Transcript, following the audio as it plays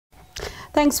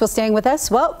Thanks for staying with us.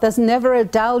 Well, there's never a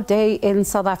dull day in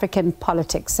South African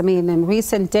politics. I mean, in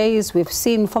recent days, we've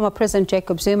seen former President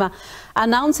Jacob Zuma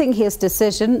announcing his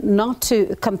decision not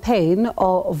to campaign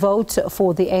or vote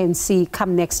for the ANC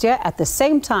come next year. At the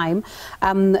same time,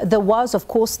 there was, of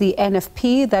course, the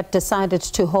NFP that decided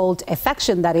to hold a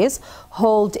faction, that is,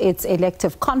 hold its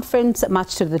elective conference,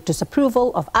 much to the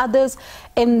disapproval of others.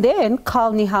 And then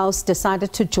Carl Niehaus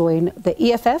decided to join the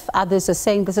EFF. Others are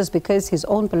saying this is because his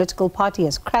own political party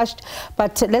has crashed.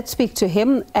 But let's speak to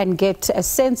him and get a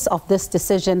sense of this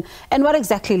decision and what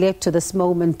exactly led to this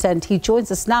moment. And he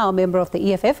joins us now, a member of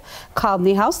the EFF, Carl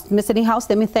Niehaus. Mr. Niehaus,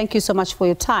 let me thank you so much for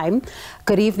your time.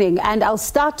 Good evening. And I'll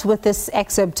start with this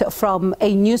excerpt from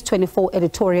a News 24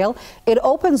 editorial. It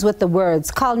opens with the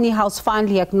words, Carl Niehaus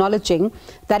finally acknowledging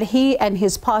that he and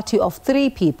his party of 3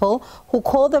 people who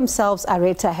call themselves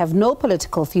Areta have no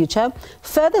political future.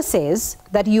 Further says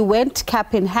that you went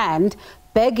cap in hand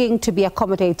begging to be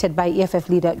accommodated by EFF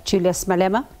leader Julius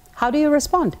Malema. How do you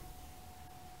respond?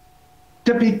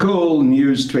 Typical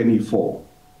News 24.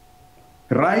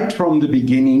 Right from the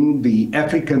beginning, the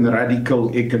African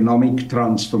Radical Economic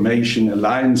Transformation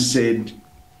Alliance said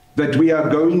that we are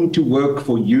going to work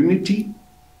for unity,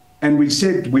 and we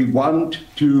said we want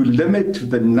to limit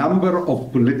the number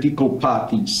of political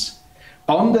parties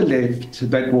on the left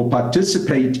that will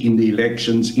participate in the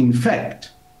elections. In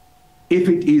fact, if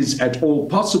it is at all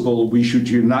possible, we should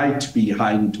unite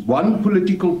behind one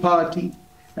political party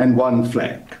and one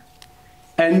flag.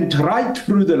 And right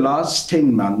through the last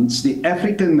 10 months, the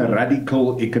African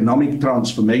Radical Economic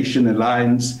Transformation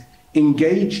Alliance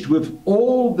engaged with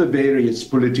all the various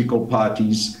political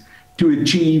parties to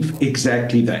achieve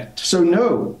exactly that. So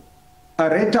no,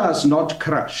 Areta is not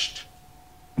crushed.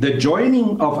 The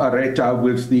joining of Areta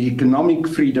with the economic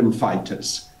freedom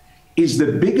fighters is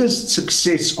the biggest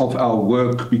success of our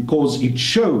work because it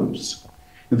shows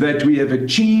that we have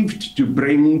achieved to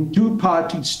bring 2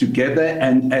 parties together,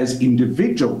 and as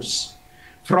individuals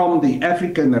from the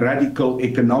African Radical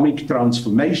Economic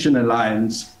Transformation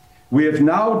Alliance, we have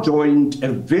now joined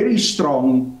a very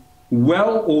strong,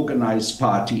 well-organized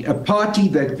party, a party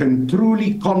that can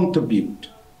truly contribute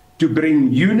to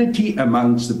bring unity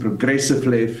amongst the progressive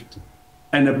left,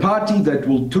 and a party that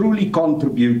will truly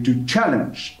contribute to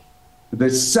challenge the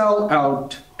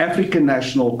sell-out African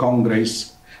National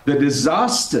Congress, the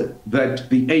disaster that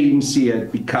the ANC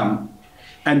had become.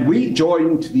 And we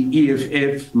joined the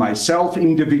EFF, myself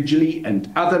individually,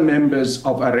 and other members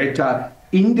of Areta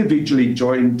individually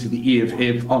joined the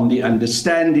EFF on the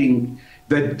understanding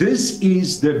that this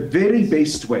is the very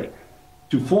best way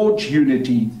to forge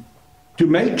unity, to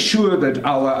make sure that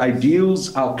our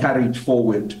ideals are carried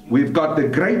forward. We've got the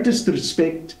greatest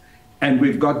respect and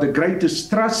we've got the greatest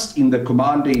trust in the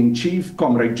Commander-in-Chief,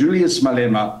 Comrade Julius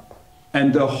Malema,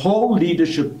 and the whole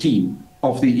leadership team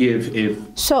of the EFF.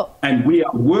 And we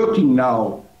are working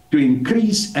now to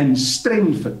increase and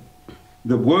strengthen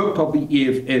the work of the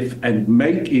EFF and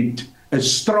make it a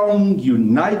strong,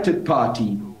 united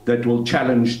party that will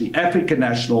challenge the African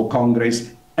National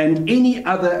Congress and any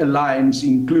other alliance,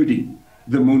 including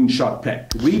the Moonshot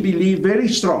Pact. We believe very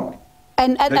strongly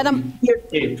that the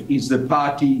EFF is the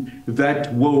party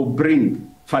that will bring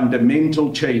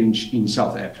fundamental change in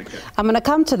South Africa. I'm going to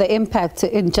come to the impact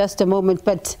in just a moment,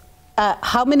 but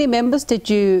how many members did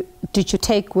you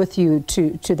take with you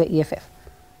to the EFF?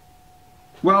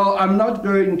 Well, I'm not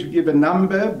going to give a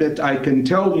number, but I can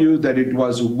tell you that it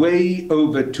was way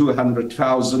over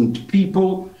 200,000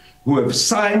 people who have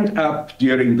signed up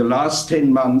during the last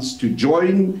 10 months to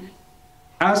join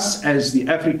us as the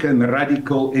African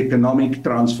Radical Economic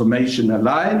Transformation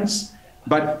Alliance.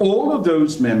 But all of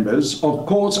those members, of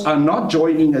course, are not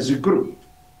joining as a group.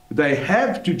 They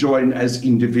have to join as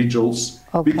individuals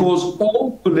because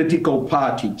all political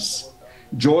parties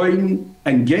join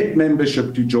and get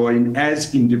membership to join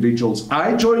as individuals.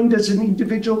 I joined as an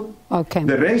individual.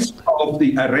 The rest of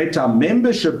the Areta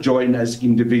membership join as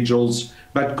individuals,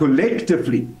 but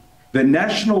collectively, the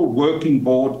National Working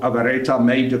Board of Areta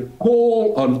made a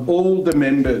call on all the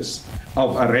members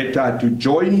of Areta to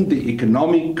join the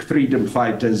economic freedom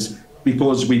fighters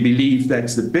because we believe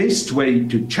that's the best way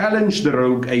to challenge the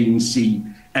rogue ANC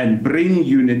and bring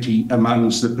unity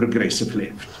amongst the progressive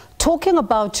left. Talking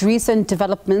about recent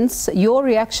developments, your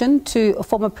reaction to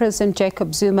former President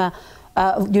Jacob Zuma,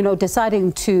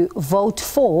 deciding to vote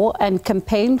for and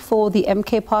campaign for the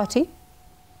MK party?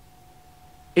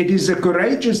 It is a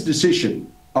courageous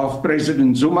decision of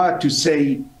President Zuma to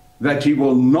say that he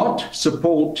will not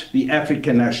support the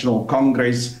African National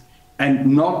Congress and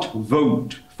not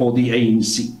vote for the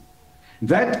ANC.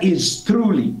 That is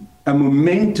truly a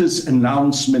momentous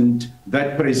announcement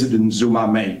that President Zuma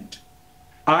made.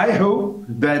 I hope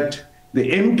that the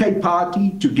MK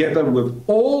party, together with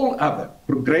all other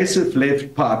progressive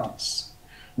left parties,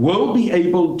 will be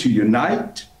able to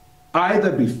unite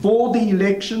either before the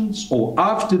elections or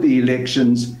after the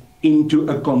elections into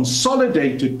a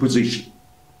consolidated position.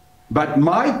 But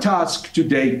my task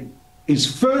today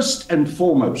is first and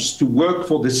foremost to work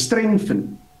for the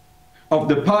strengthening of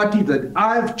the party that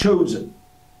I've chosen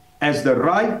as the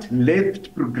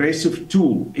right-left progressive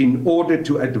tool in order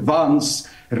to advance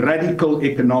radical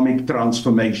economic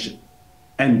transformation.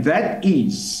 And that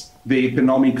is the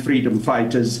economic freedom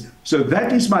fighters. So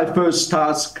that is my first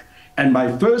task. And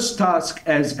my first task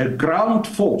as a ground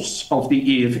force of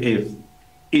the EFF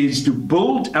is to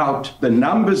build out the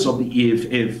numbers of the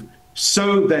EFF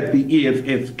so that the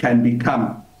EFF can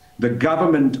become the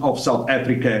government of South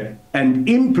Africa and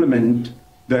implement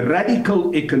the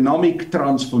radical economic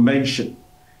transformation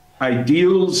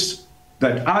ideals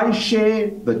that I share,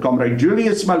 that Comrade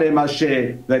Julius Malema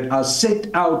share, that are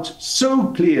set out so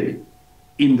clearly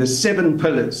in the 7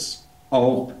 pillars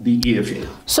of the EFF.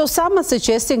 So some are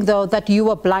suggesting, though, that you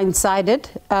were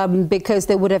blindsided because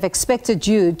they would have expected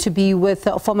you to be with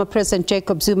former President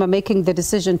Jacob Zuma making the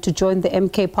decision to join the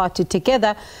MK party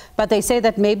together. But they say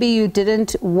that maybe you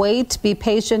didn't wait, be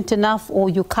patient enough, or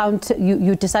you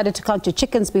decided to count your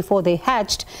chickens before they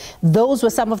hatched. Those were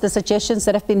some of the suggestions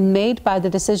that have been made by the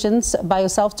decisions by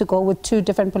yourself to go with 2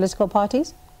 different political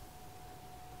parties?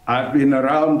 I've been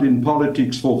around in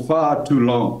politics for far too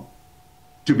long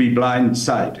to be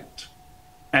blindsided.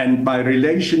 And my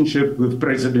relationship with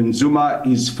President Zuma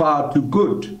is far too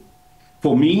good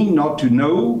for me not to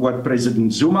know what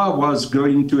President Zuma was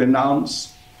going to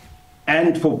announce,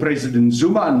 and for President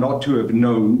Zuma not to have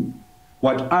known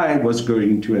what I was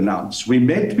going to announce. We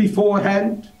met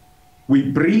beforehand, we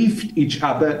briefed each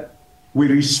other, we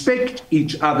respect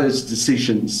each other's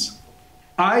decisions.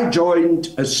 I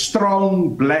joined a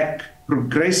strong black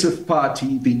progressive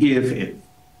party, the EFF.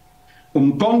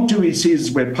 Umkhonto is his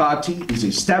party is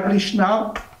established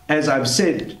now. As I've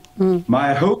said,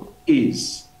 my hope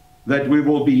is that we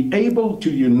will be able to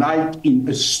unite in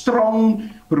a strong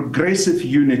progressive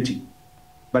unity.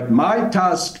 But my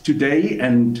task today,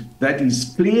 and that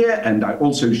is clear, and I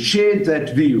also shared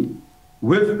that view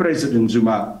with President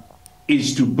Zuma,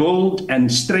 is to build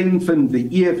and strengthen the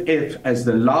EFF as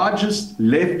the largest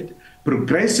left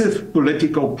progressive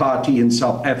political party in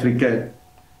South Africa,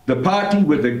 the party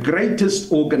with the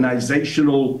greatest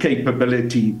organizational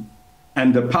capability,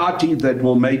 and the party that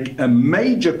will make a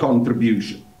major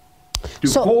contribution to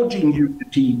forging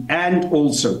unity and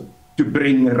also to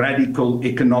bring radical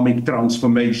economic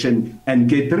transformation and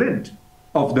get rid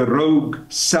of the rogue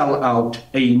sellout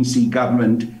ANC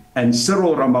government and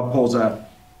Cyril Ramaphosa,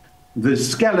 the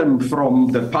scallum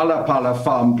from the Pala Pala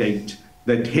farm gate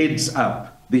that heads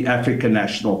up the African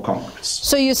National Congress.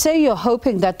 So you say you're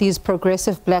hoping that these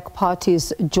progressive black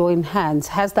parties join hands.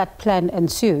 Has that plan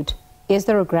ensued? Is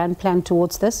there a grand plan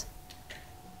towards this?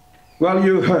 Well,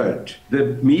 you heard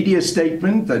the media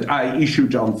statement that I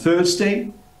issued on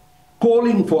Thursday,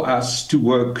 calling for us to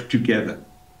work together.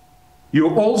 You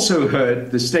also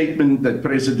heard the statement that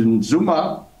President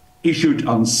Zuma issued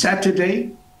on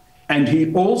Saturday, and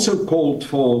he also called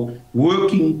for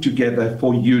working together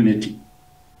for unity.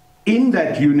 In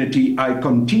that unity, I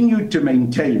continue to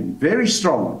maintain very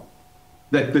strong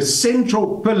that the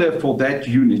central pillar for that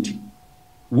unity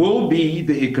will be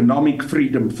the economic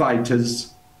freedom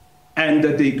fighters, and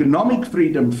that the economic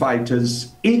freedom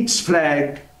fighters, its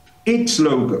flag, its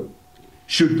logo,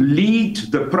 should lead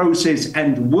the process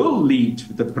and will lead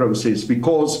the process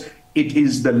because it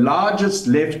is the largest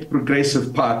left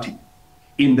progressive party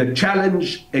in the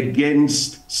challenge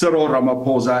against Cyril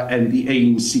Ramaphosa and the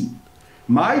ANC.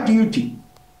 My duty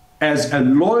as a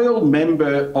loyal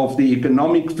member of the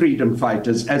economic freedom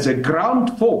fighters, as a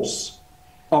ground force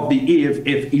of the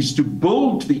EFF, is to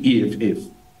build the EFF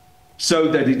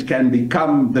so that it can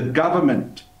become the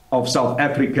government of South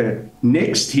Africa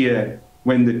next year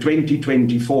when the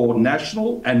 2024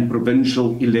 national and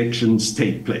provincial elections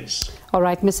take place. All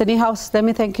right, Mr. Niehaus, let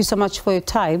me thank you so much for your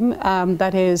time.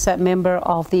 That is a member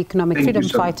of the Economic Freedom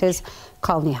Fighters,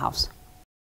 Carl Niehaus.